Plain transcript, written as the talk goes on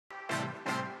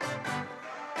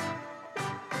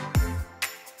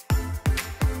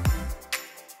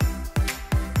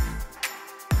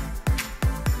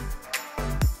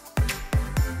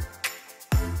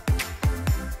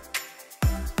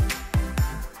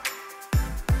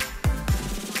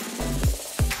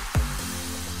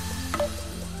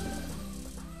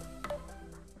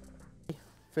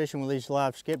fishing with these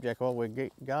live skipjack, what we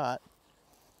got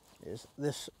is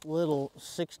this little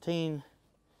 16-inch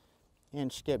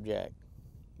skipjack.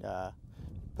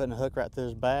 Putting a hook right through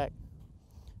his back,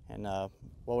 and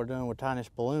what we're doing, we're tying this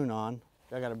balloon on.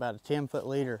 I got about a 10-foot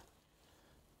leader.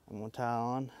 I'm gonna tie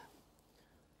on,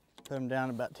 put him down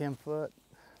about 10 foot.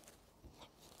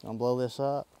 I'm gonna blow this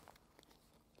up.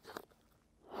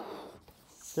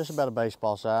 Just about a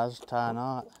baseball size, tie a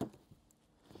knot.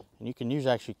 And you can use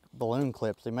actually balloon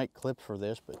clips. They make clips for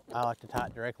this, but I like to tie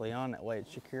it directly on, that way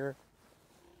it's secure.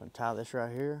 I'm gonna tie this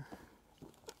right here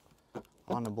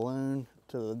on the balloon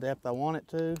to the depth I want it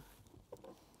to.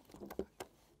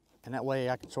 And that way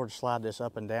I can sort of slide this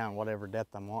up and down whatever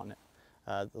depth I'm wanting it.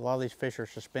 A lot of these fish are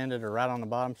suspended or right on the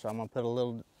bottom, so I'm gonna put a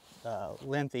little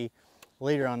lengthy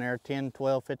leader on there, 10,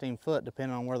 12, 15 foot,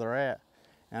 depending on where they're at.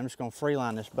 And I'm just gonna free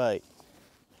line this bait.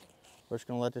 We're just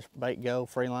gonna let this bait go,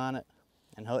 free line it,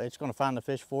 and it's gonna find the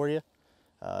fish for you.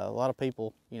 A lot of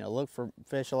people, look for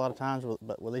fish a lot of times,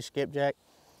 but with these skipjack,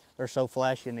 they're so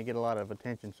flashy and they get a lot of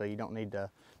attention, so you don't need to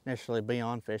necessarily be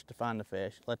on fish to find the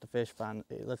fish. Let the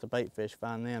bait fish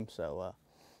find them. So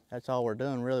that's all we're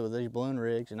doing really with these balloon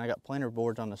rigs, and I got planer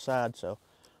boards on the side, so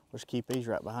we'll just keep these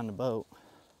right behind the boat.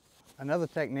 Another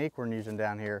technique we're using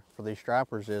down here for these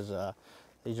stripers is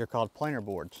these are called planer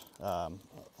boards. A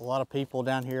lot of people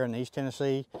down here in East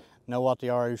Tennessee know what they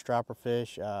are, who striper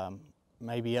fish,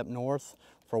 maybe up north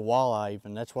for walleye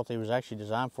even. That's what they was actually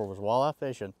designed for, was walleye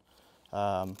fishing.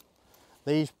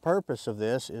 The purpose of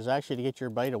this is actually to get your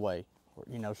bait away,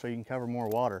 so you can cover more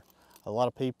water. A lot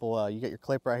of people, you got your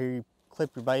clip right here, you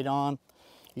clip your bait on.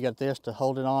 You got this to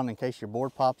hold it on in case your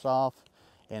board pops off.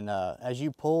 And as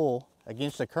you pull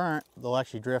against the current, they'll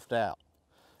actually drift out.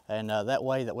 And that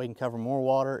way that we can cover more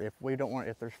water.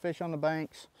 If there's fish on the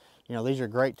banks, these are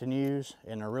great to use,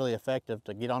 and they're really effective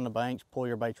to get on the banks, pull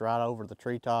your baits right over the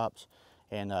treetops.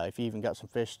 And if you even got some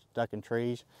fish stuck in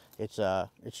trees, it's a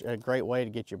great way to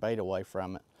get your bait away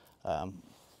from it. And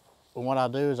what I'll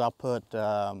do is I'll put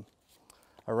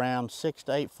around 6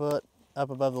 to 8 foot up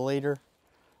above the leader.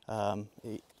 A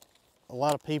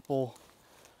lot of people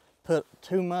put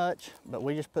too much, but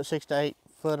we just put 6 to 8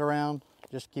 foot around,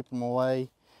 just keep them away.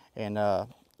 And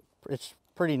it's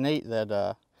pretty neat that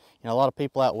a lot of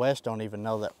people out west don't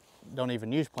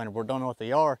even use planer board, don't know what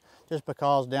they are, just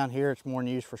because down here it's more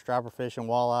used for striper fish and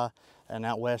walleye, and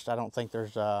out west I don't think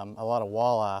there's a lot of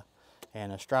walleye.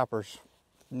 And stripers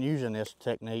using this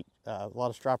technique, a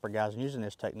lot of striper guys using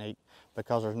this technique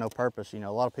because there's no purpose. A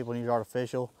lot of people use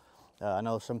artificial. I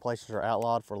know some places are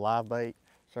outlawed for live bait,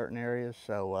 certain areas,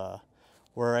 so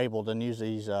we're able to use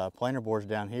these planer boards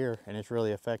down here, and it's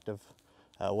really effective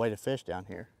way to fish down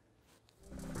here.